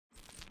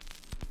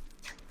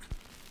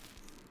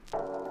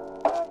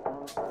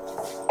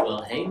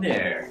Hey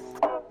there.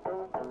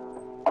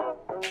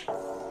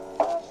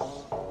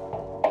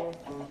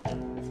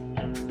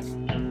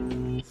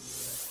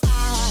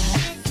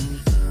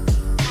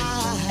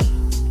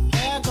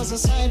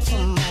 Aside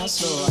from my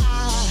soul.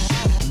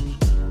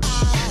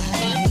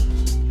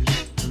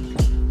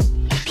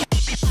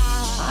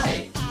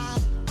 Hi.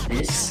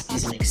 This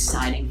is an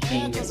exciting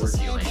thing that we're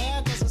doing.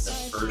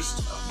 The first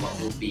of what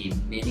will be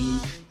many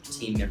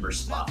team member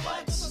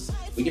spotlights.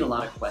 We get a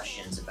lot of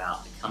questions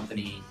about the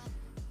company.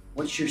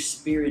 What's your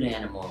spirit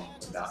animal?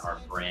 About our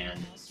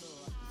brand.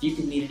 If you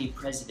could meet any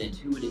president,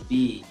 who would it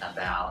be?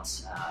 About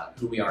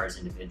who we are as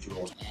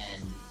individuals.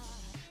 And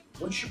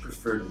what's your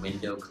preferred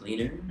window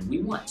cleaner? And we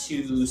want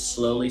to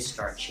slowly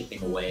start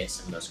chipping away at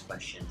some of those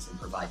questions and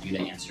provide you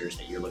the answers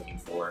that you're looking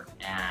for.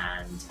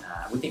 And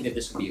we think that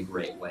this would be a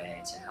great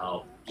way to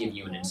help give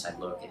you an inside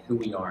look at who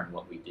we are and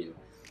what we do.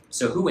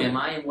 So who am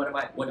I and what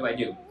do I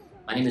do?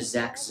 My name is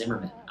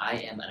Zimmerman. I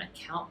am an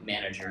account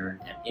manager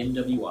at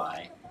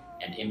MWI,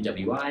 and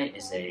MWI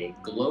is a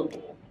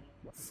global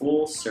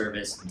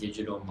full-service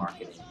digital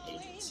marketing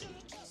agency.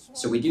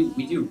 So we do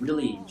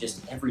really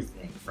just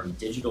everything from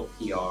digital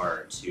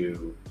PR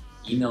to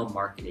email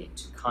marketing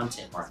to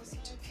content marketing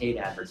to paid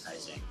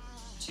advertising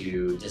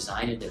to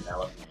design and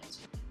development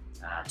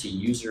to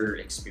user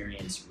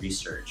experience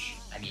research.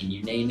 I mean,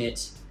 you name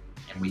it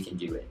and we can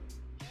do it.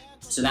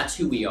 So that's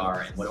who we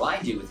are, and what do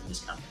I do within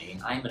this company?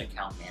 I am an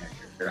account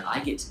manager. I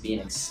get to be an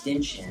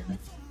extension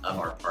of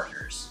our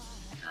partners.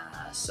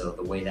 So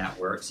the way that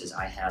works is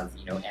I have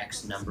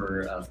X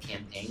number of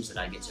campaigns that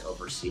I get to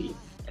oversee.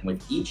 And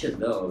with each of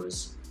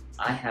those,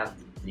 I have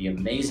the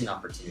amazing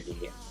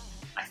opportunity.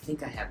 I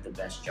think I have the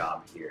best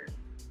job here.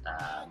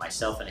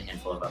 Myself and a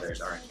handful of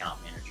others are account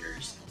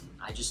managers.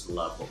 I just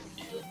love what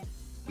we do.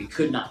 We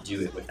could not do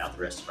it without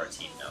the rest of our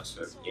team, though.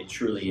 So it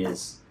truly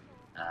is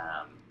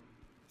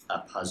a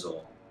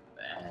puzzle,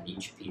 and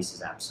each piece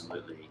is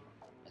absolutely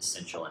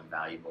essential and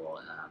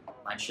valuable.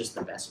 Mine's just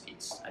the best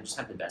piece. I just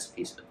have the best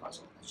piece of the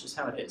puzzle. That's just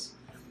how it is.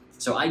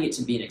 So I get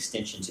to be an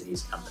extension to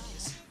these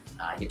companies.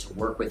 I get to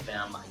work with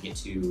them, I get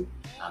to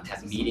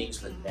have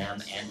meetings with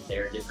them and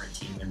their different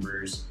team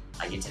members.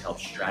 I get to help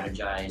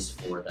strategize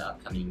for the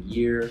upcoming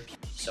year.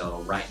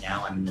 So right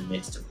now I'm in the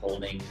midst of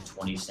holding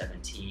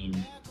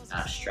 2017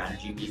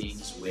 strategy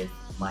meetings with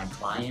my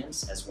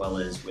clients as well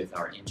as with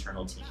our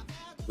internal team.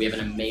 We have an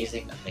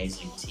amazing,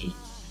 amazing team.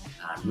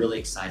 I'm really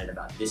excited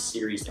about this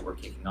series that we're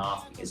kicking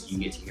off because you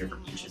get to hear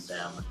from each of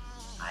them.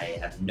 I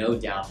have no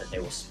doubt that they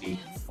will speak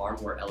far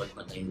more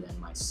eloquently than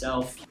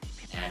myself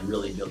and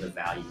really build the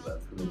value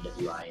of who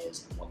MWI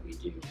is and what we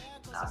do.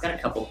 I've got a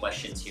couple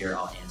questions here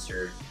I'll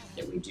answer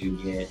that we do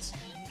get.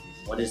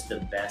 What is the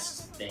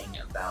best thing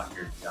about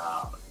your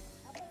job?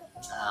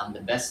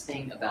 The best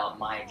thing about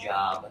my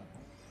job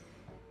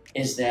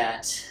is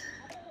that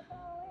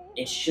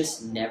it's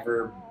just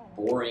never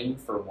boring,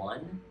 for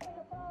one,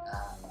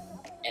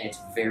 and it's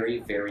very,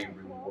 very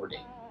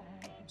rewarding.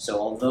 So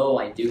although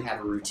I do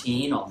have a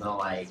routine,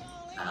 although I'm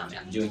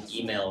doing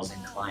emails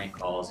and client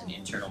calls and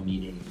internal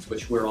meetings,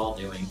 which we're all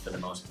doing for the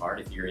most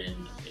part. If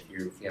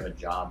you have a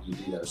job, you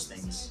do those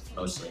things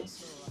mostly.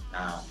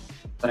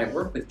 But I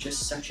work with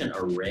just such an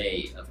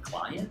array of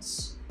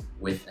clients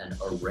with an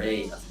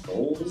array of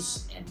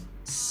goals and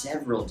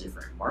several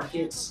different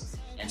markets.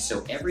 And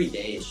so every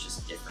day is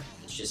just different.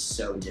 It's just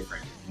so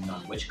different depending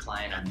on which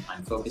client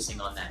I'm focusing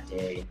on that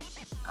day,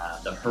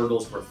 the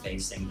hurdles we're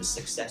facing, the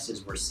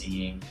successes we're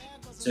seeing.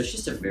 So it's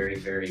just a very,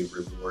 very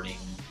rewarding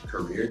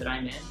career that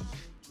I'm in.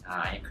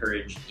 I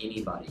encourage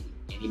anybody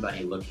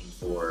looking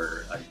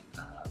for a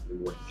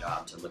rewarding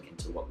job to look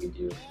into what we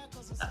do.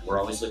 We're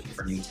always looking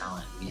for new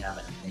talent. We have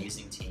an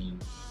amazing team.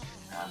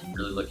 I'm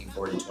really looking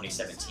forward to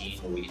 2017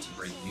 where we get to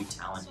bring new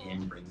talent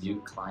in, bring new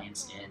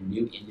clients in,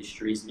 new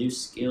industries, new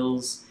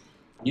skills,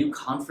 new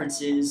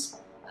conferences.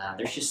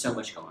 There's just so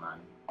much going on.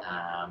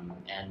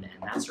 And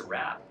that's a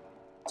wrap.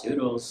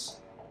 Toodles.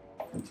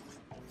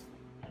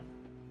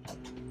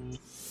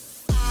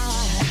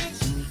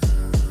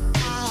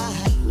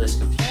 Let's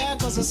go.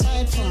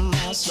 Aside from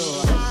my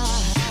soul.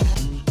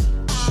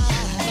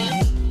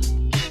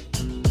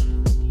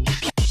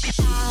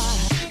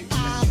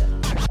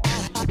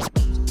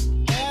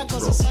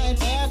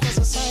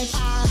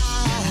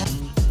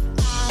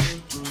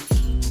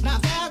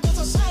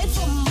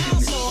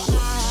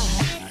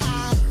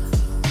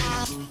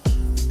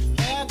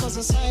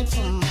 Aside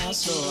from my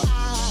soul.